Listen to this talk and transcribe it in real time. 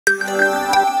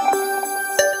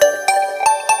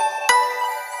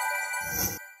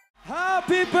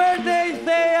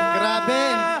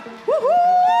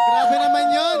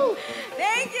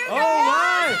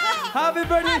Happy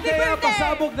birthday, Thea!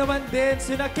 Pasabog naman din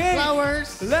sina Kate,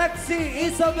 Flowers. Lexi,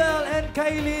 Ysabel, and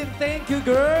Kyline. Thank you,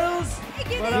 girls!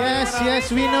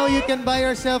 Yes, we know you can buy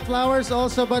yourself flowers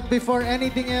also, but before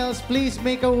anything else, please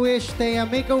make a wish, Thea.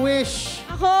 Make a wish.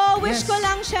 Ako, wish Yes. ko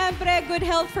lang syempre good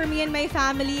health for me and my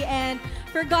family and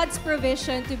for God's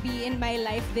provision to be in my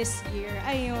life this year.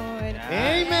 Ayun.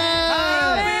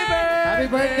 Amen! Happy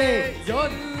birthday!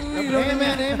 Yun!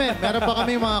 Amen. Meron pa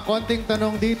kami mga konting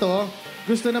tanong dito.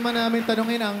 Gusto naman namin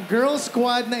tanungin ang girl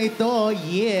squad na ito,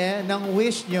 ng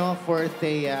wish nyo for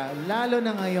Thea. Lalo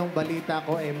na ngayong balita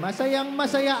ko,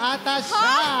 masayang-masaya ata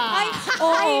siya.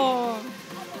 Oo.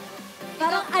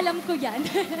 Parang alam ko yan.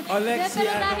 O, Lexi, Pero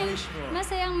ano dahil wish mo?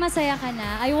 masayang-masaya ka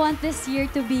na, I want this year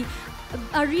to be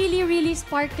a really, really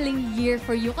sparkling year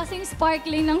for you. Kasing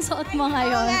sparkling ng suot mo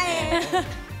ngayon.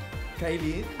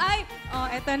 Kyline? Ay,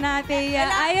 eto na, Thea.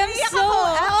 I am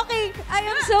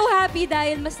so happy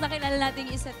dahil mas nakilala natin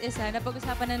yung isa't isa.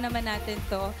 Napag-usapan na naman natin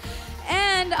to.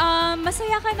 And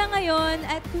masaya ka na ngayon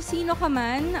at kung sino ka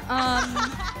man,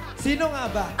 Sino nga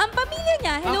ba? ang pamilya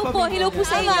niya. Hello Ang po, pamilya hello po niya.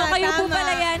 sa inyo. Tama, Kayo po tama.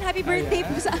 pala yan. Happy birthday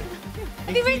po sa...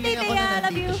 Happy birthday, Thea.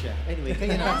 Love you. Anyway,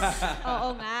 kayo na.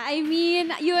 Oo nga. I mean,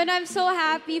 yun, I'm so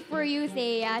happy for you,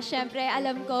 Thea. Siyempre,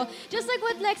 alam ko, just like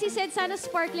what Lexi said, sana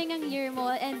sparkling ang year mo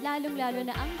and lalong-lalo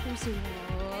na ang puso mo.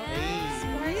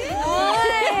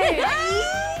 Sparkling.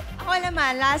 Ako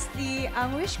naman, lastly,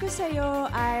 ang wish ko sa'yo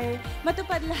ay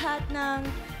matupad lahat ng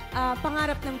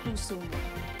pangarap ng puso mo.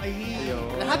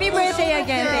 Happy birthday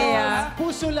again, Thea.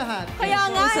 Puso lahat. Kaya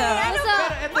nga, Pero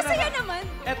eto masaya na, naman.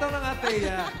 Eto na nga,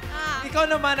 Thea. Ikaw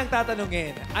naman ang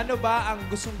tatanungin. Ano ba ang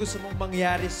gustong-gusto mong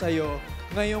mangyari sa'yo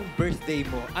ngayong birthday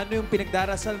mo? Ano yung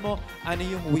pinagdarasal mo? Ano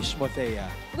yung wish mo, Thea?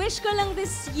 Wish ko lang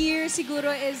this year siguro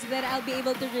is that I'll be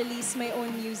able to release my own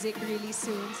music really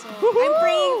soon. So, I'm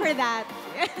praying for that.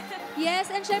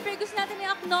 Yes, and syempre gusto natin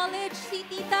i-acknowledge si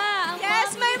Tita. Ang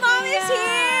Yes, mommy my mom niya. is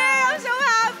here! I'm so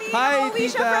happy! Hi, Umuwi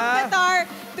siya Tita. from Qatar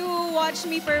to watch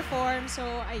me perform. So,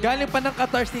 ayun. Galing pa ng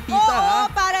Qatar si Tita, Oo, ha?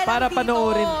 para lang dito.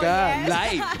 panoorin ka Yes.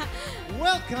 live.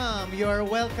 Welcome. You're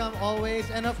welcome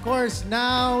always. And of course,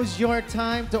 now's your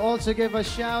time to also give a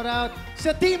shout out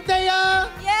sa Team Thea!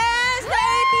 Yes! The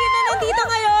A-team na nandito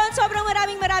ngayon. Sobrang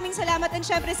maraming salamat. And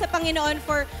syempre sa Panginoon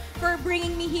for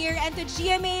bringing me here. And to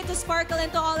GMA, to Sparkle, and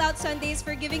to All Out Sundays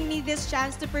for giving me this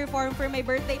chance to perform for my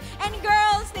birthday. And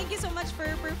girls, thank you so much for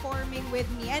performing with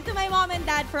me. And to my mom and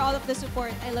dad for all of the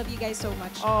support. I love you guys so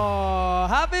much. Oh,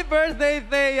 happy birthday,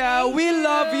 Thea. We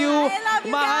love you. I love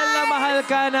you Mahal na guys. mahal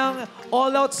ka ng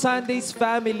All Out Sundays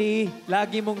family.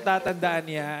 Lagi mong tatandaan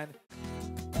yan.